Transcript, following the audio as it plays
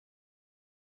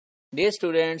Dear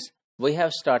students, we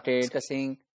have started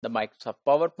discussing the Microsoft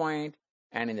PowerPoint,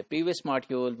 and in the previous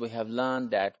module we have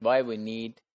learned that why we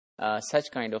need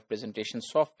such kind of presentation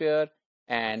software,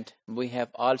 and we have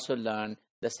also learned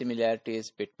the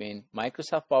similarities between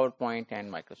Microsoft PowerPoint and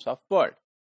Microsoft Word.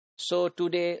 So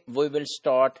today we will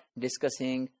start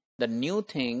discussing the new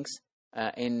things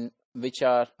which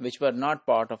were not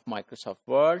part of Microsoft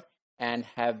Word and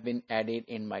have been added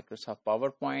in Microsoft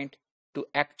PowerPoint to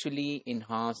actually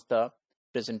enhance the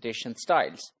presentation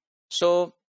styles.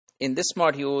 So in this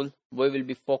module we will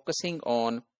be focusing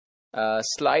on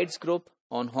slides group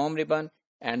on home ribbon,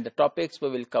 and the topics we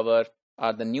will cover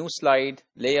are the new slide,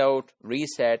 layout,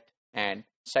 reset and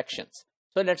sections.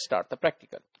 So let's start the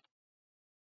practical.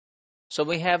 So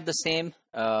we have the same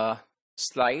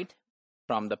slide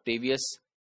from the previous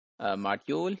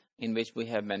module in which we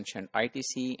have mentioned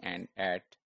ITC and at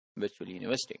Virtual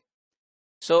University.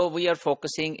 So we are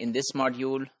focusing in this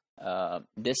module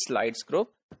this slides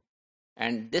group,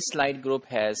 and this slide group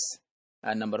has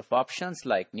a number of options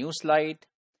like new slide,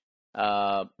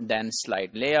 then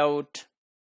slide layout,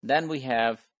 then we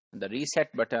have the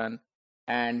reset button,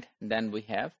 and then we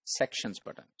have sections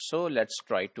button. So let's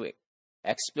try to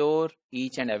explore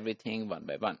each and everything one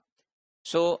by one.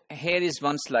 So here is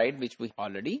one slide which we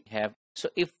already have. So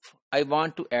if I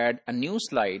want to add a new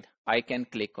slide, I can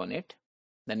click on it.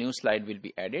 The new slide will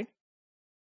be added.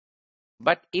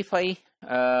 But if I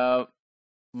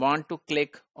want to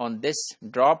click on this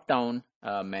drop down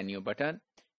menu button,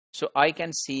 so I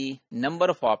can see number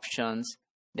of options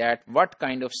that what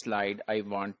kind of slide I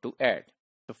want to add.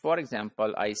 So for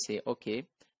example, I say, okay,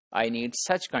 I need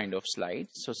such kind of slide.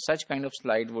 So such kind of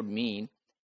slide would mean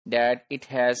that it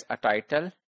has a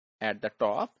title at the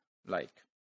top like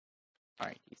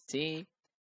ITC.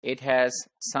 It has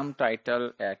some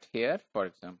title at here, for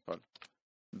example,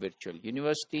 Virtual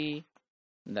University,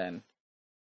 then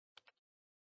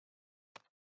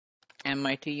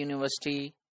MIT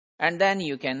University, and then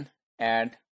you can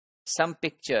add some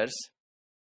pictures,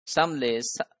 some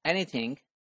lists, anything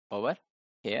over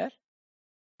here,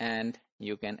 and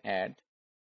you can add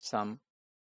some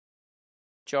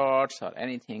charts or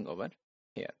anything over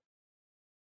here.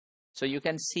 So you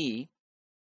can see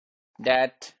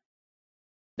that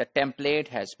the template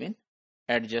has been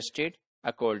adjusted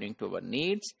according to our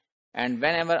needs, and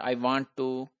whenever I want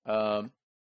to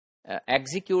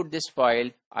execute this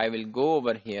file, I will go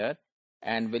over here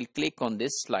and will click on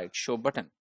this slideshow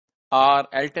button, or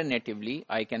alternatively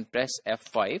I can press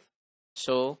F5.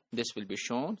 So this will be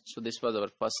shown. So this was our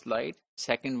first slide,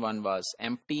 second one was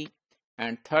empty,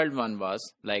 and third one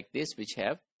was like this, which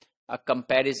have a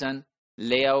comparison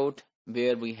layout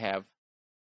where we have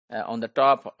on the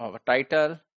top of a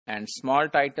title and small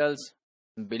titles,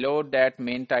 below that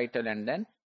main title, and then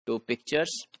two pictures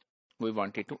we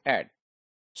wanted to add.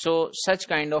 So such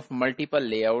kind of multiple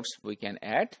layouts we can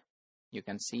add. You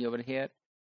can see over here.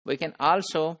 We can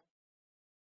also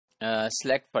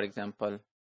select, for example,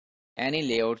 any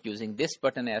layout using this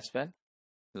button as well.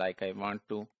 Like I want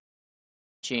to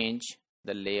change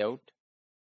the layout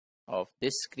of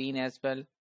this screen as well.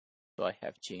 So I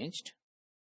have changed.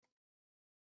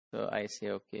 So I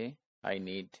say, okay, I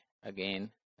need again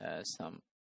some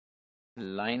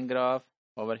line graph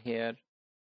over here.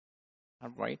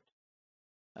 All right.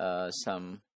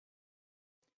 Some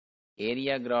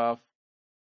area graph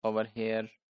over here,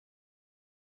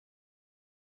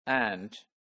 and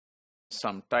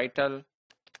some title,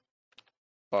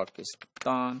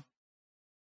 Pakistan.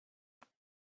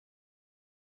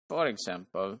 For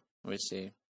example, we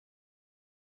say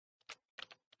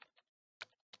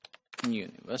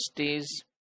universities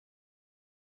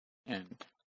and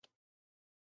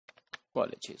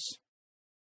colleges.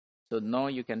 So now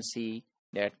you can see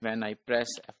that when I press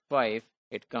F5,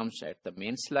 it comes at the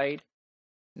main slide,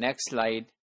 next slide,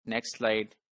 next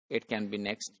slide. It can be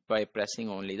next by pressing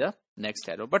only the next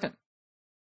arrow button.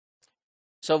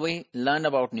 So we learned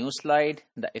about new slide,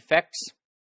 the effects.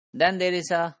 Then there is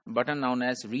a button known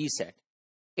as reset.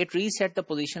 It resets the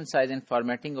position, size and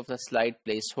formatting of the slide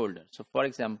placeholder. So for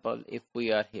example, if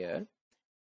we are here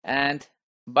and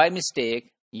by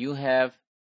mistake you have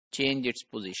changed its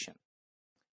position,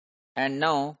 and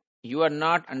now you are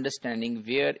not understanding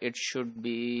where it should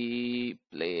be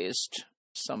placed,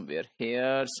 somewhere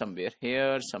here, somewhere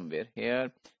here, somewhere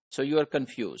here. So you are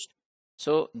confused.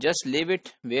 So just leave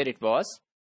it where it was.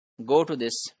 Go to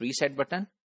this reset button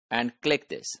and click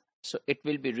this. So it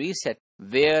will be reset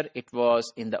where it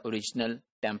was in the original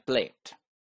template.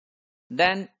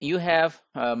 Then you have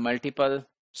multiple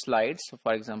slides. So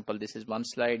for example, this is one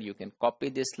slide. You can copy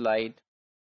this slide.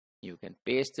 You can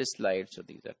paste this slide. So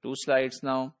these are two slides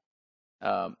now.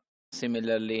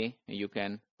 Similarly, you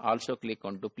can also click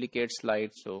on duplicate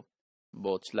slides, so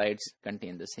both slides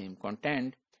contain the same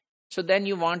content. So then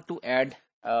you want to add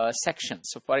sections.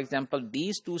 So for example,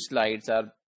 these two slides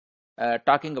are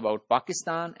talking about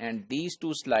Pakistan, and these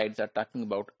two slides are talking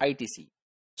about ITC.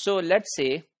 So let's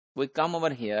say we come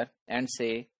over here and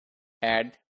say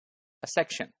add a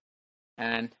section,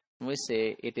 and we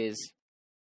say it is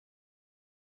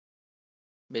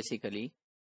basically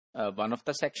one of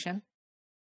the section.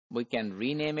 We can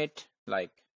rename it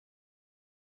like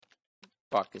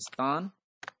Pakistan,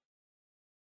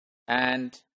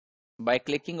 and by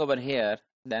clicking over here,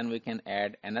 then we can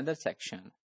add another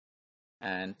section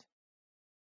and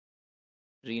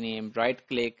rename, right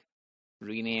click,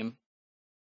 rename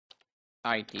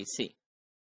ITC.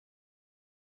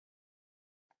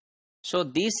 So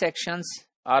these sections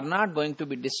are not going to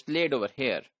be displayed over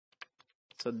here.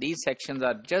 So these sections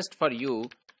are just for you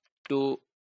to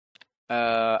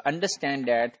understand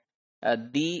that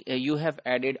you have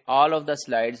added all of the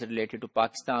slides related to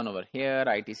Pakistan over here,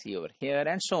 ITC over here,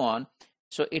 and so on.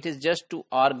 So it is just to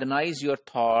organize your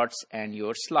thoughts and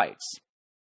your slides.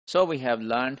 So we have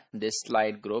learned this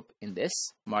slide group in this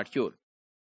module.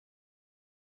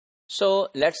 So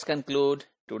let's conclude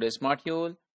today's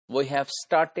module. We have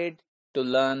started to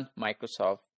learn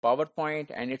Microsoft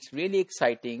PowerPoint, and it's really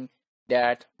exciting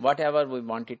that whatever we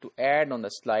wanted to add on the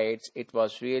slides, it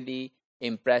was really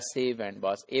impressive and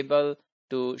was able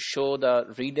to show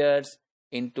the readers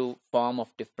into form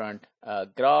of different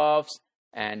graphs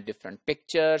and different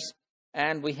pictures.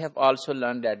 And we have also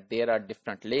learned that there are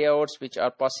different layouts which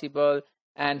are possible,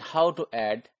 and how to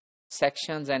add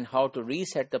sections and how to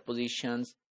reset the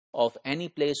positions of any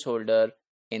placeholder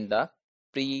in the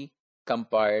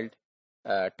pre-compiled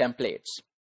templates.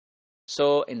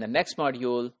 So in the next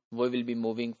module, we will be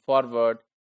moving forward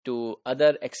to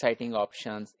other exciting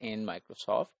options in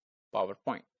Microsoft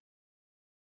PowerPoint.